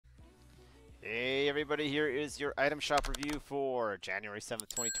Hey everybody, here is your item shop review for January 7th,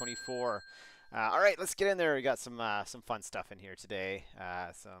 2024. All right, let's get in there. We got some fun stuff in here today.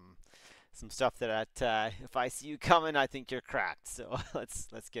 Some stuff that if I see you coming, I think you're cracked. So let's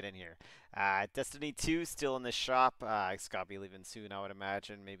get in here. Destiny 2 still in the shop. It's got to be leaving soon, I would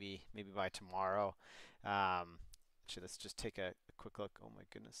imagine. Maybe by tomorrow. Actually, let's just take a quick look. Oh my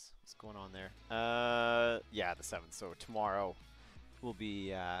goodness, what's going on there? Yeah, the 7th. So tomorrow will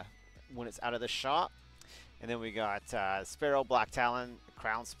be when it's out of the shop. And then we got Sparrow, Black Talon,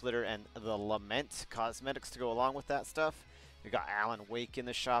 Crown Splitter, and the Lament cosmetics to go along with that stuff. We got Alan Wake in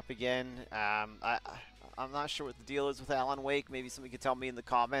the shop again. I'm not sure what the deal is with Alan Wake. Maybe somebody could tell me in the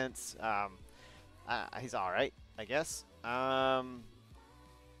comments. He's all right, I guess. Yeah,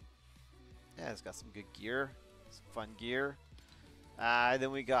 he's got some good gear, some fun gear.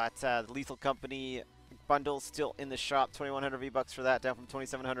 Then we got the Lethal Company bundle still in the shop, 2,100 V-Bucks for that, down from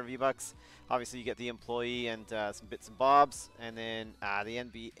 2,700 V-Bucks. Obviously, you get the employee and some bits and bobs. And then the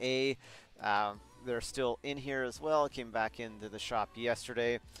NBA, they're still in here as well. Came back into the shop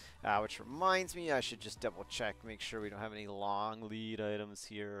yesterday, which reminds me I should just double check, make sure we don't have any long lead items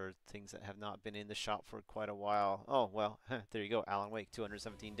here or things that have not been in the shop for quite a while. Oh, well, there you go, Alan Wake,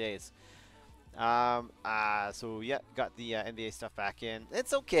 217 days. So yeah, got the NBA stuff back in.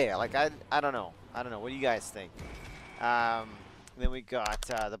 It's okay. Like I don't know. I don't know. What do you guys think? Then we got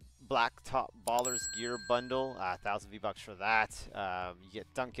the Blacktop Ballers Gear Bundle, 1,000 V-Bucks for that. You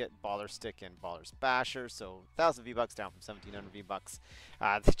get Dunk It, Baller Stick, and Baller's Basher. So 1,000 V-Bucks down from 1,700 V-Bucks.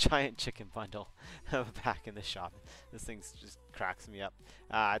 The Giant Chicken Bundle back in the shop. This thing just cracks me up.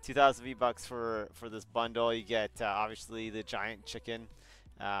 2,000 V-Bucks for this bundle. You get obviously the Giant Chicken.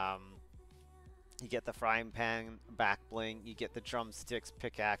 You get the frying pan back bling, you get the drumsticks,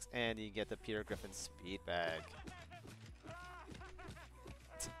 pickaxe, and you get the Peter Griffin speed bag.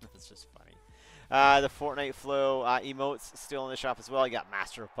 That's just funny. The Fortnite Flow emotes still in the shop as well. You got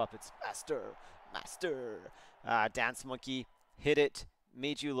Master of Puppets, Master. Dance Monkey, Hit It,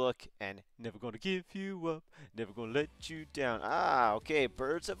 Made You Look, and Never Gonna Give You Up, Never Gonna Let You Down. Okay,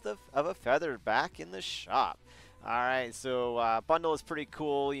 Birds of a Feather back in the shop. All right, so bundle is pretty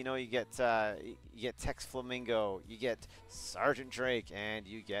cool. You know, you get Tex Flamingo, you get Sergeant Drake, and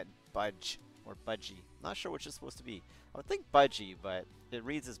you get Budge or Budgie. Not sure which is supposed to be. I would think Budgie, but it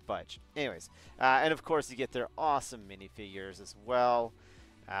reads as Budge. Anyways, and of course you get their awesome minifigures as well,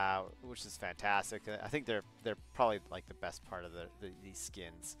 which is fantastic. I think they're probably like the best part of these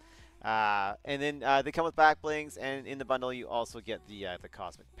skins. And then they come with back blings, and in the bundle you also get the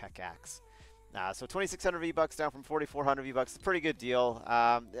Cosmic Pickaxe. So 2,600 V-Bucks down from 4,400 V-Bucks. It's a pretty good deal.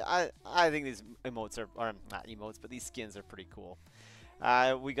 I think these emotes or not emotes, but these skins are pretty cool.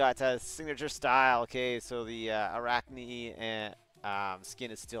 We got signature style. Okay, so the Arachne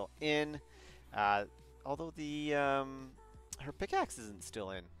skin is still in, although the her pickaxe isn't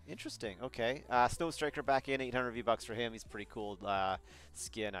still in. Interesting. Okay, Snow Striker back in, 800 V-Bucks for him. He's pretty cool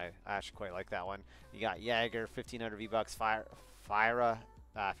skin. I actually quite like that one. You got Jagger, 1,500 V-Bucks. Fyra.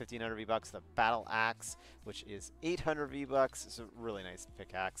 1,500 V-Bucks. The Battle Axe, which is 800 V-Bucks. It's a really nice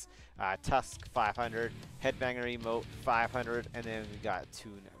pickaxe. Tusk, 500. Headbanger emote, 500. And then we got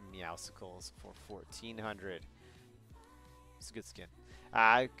Toon Meowsicles for 1,400. It's a good skin.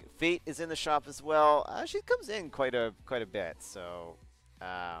 Fate is in the shop as well. She comes in quite a bit, so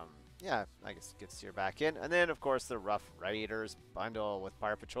yeah, I guess it gets her back in. And then, of course, the Rough Raiders bundle with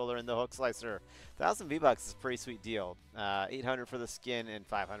Fire Patroller and the Hook Slicer. 1,000 V-Bucks is a pretty sweet deal. 800 for the skin and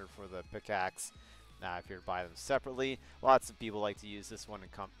 500 for the pickaxe. If you're to buy them separately, lots of people like to use this one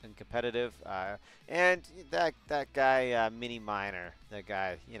in competitive. And that guy, Mini Miner, the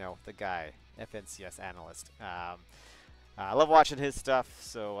guy, you know, the guy, FNCS analyst. I love watching his stuff,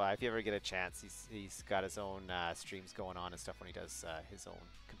 so if you ever get a chance, he's got his own streams going on and stuff when he does his own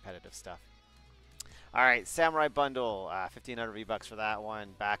competitive stuff. All right, Samurai Bundle, 1,500 V-Bucks for that one.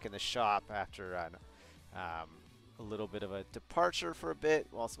 Back in the shop after a little bit of a departure for a bit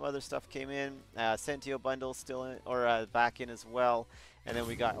while some other stuff came in. Sentio Bundle still in, or back in as well. And then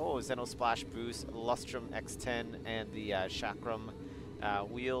we got, Zeno Splash Boost, Lustrum X10, and the Chakram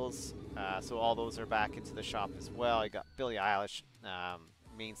wheels. So all those are back into the shop as well. I got Billie Eilish,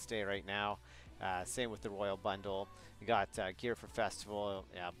 mainstay right now. Same with the Royal Bundle. We got gear for Festival,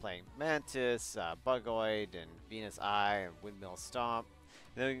 playing Mantis, Bugoid, and Venus Eye, and Windmill Stomp.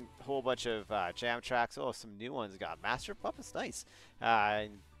 And then a whole bunch of jam tracks. Oh, some new ones. Got Master Puppets, nice.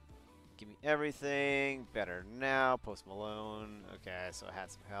 Give Me Everything, Better Now, Post Malone. Okay, so I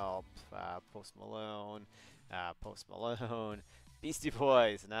had some help. Post Malone, Beastie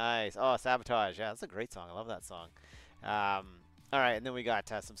Boys, nice. Oh, Sabotage, yeah, that's a great song. I love that song. All right, and then we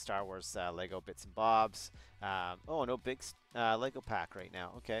got some Star Wars Lego bits and bobs. Oh, no big Lego pack right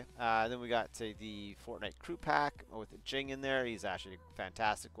now. Okay. Then we got the Fortnite crew pack with Jing in there. He's actually a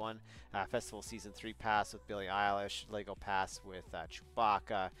fantastic one. Festival Season 3 pass with Billie Eilish. Lego pass with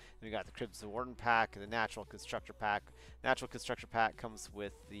Chewbacca. Then we got the Cribs of Warden pack, the Natural Constructor pack. Natural Constructor pack comes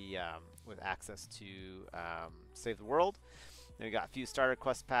with the with access to Save the World. Then we got a few Starter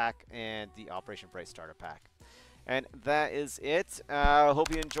Quest pack and the Operation Bright Starter pack. And that is it. Hope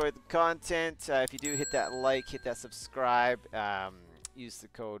you enjoyed the content. If you do, hit that like, hit that subscribe. Use the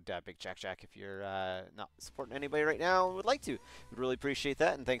code BigJackJack if you're not supporting anybody right now and would like to. We'd really appreciate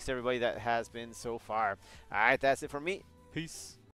that. And thanks to everybody that has been so far. All right, that's it from me. Peace.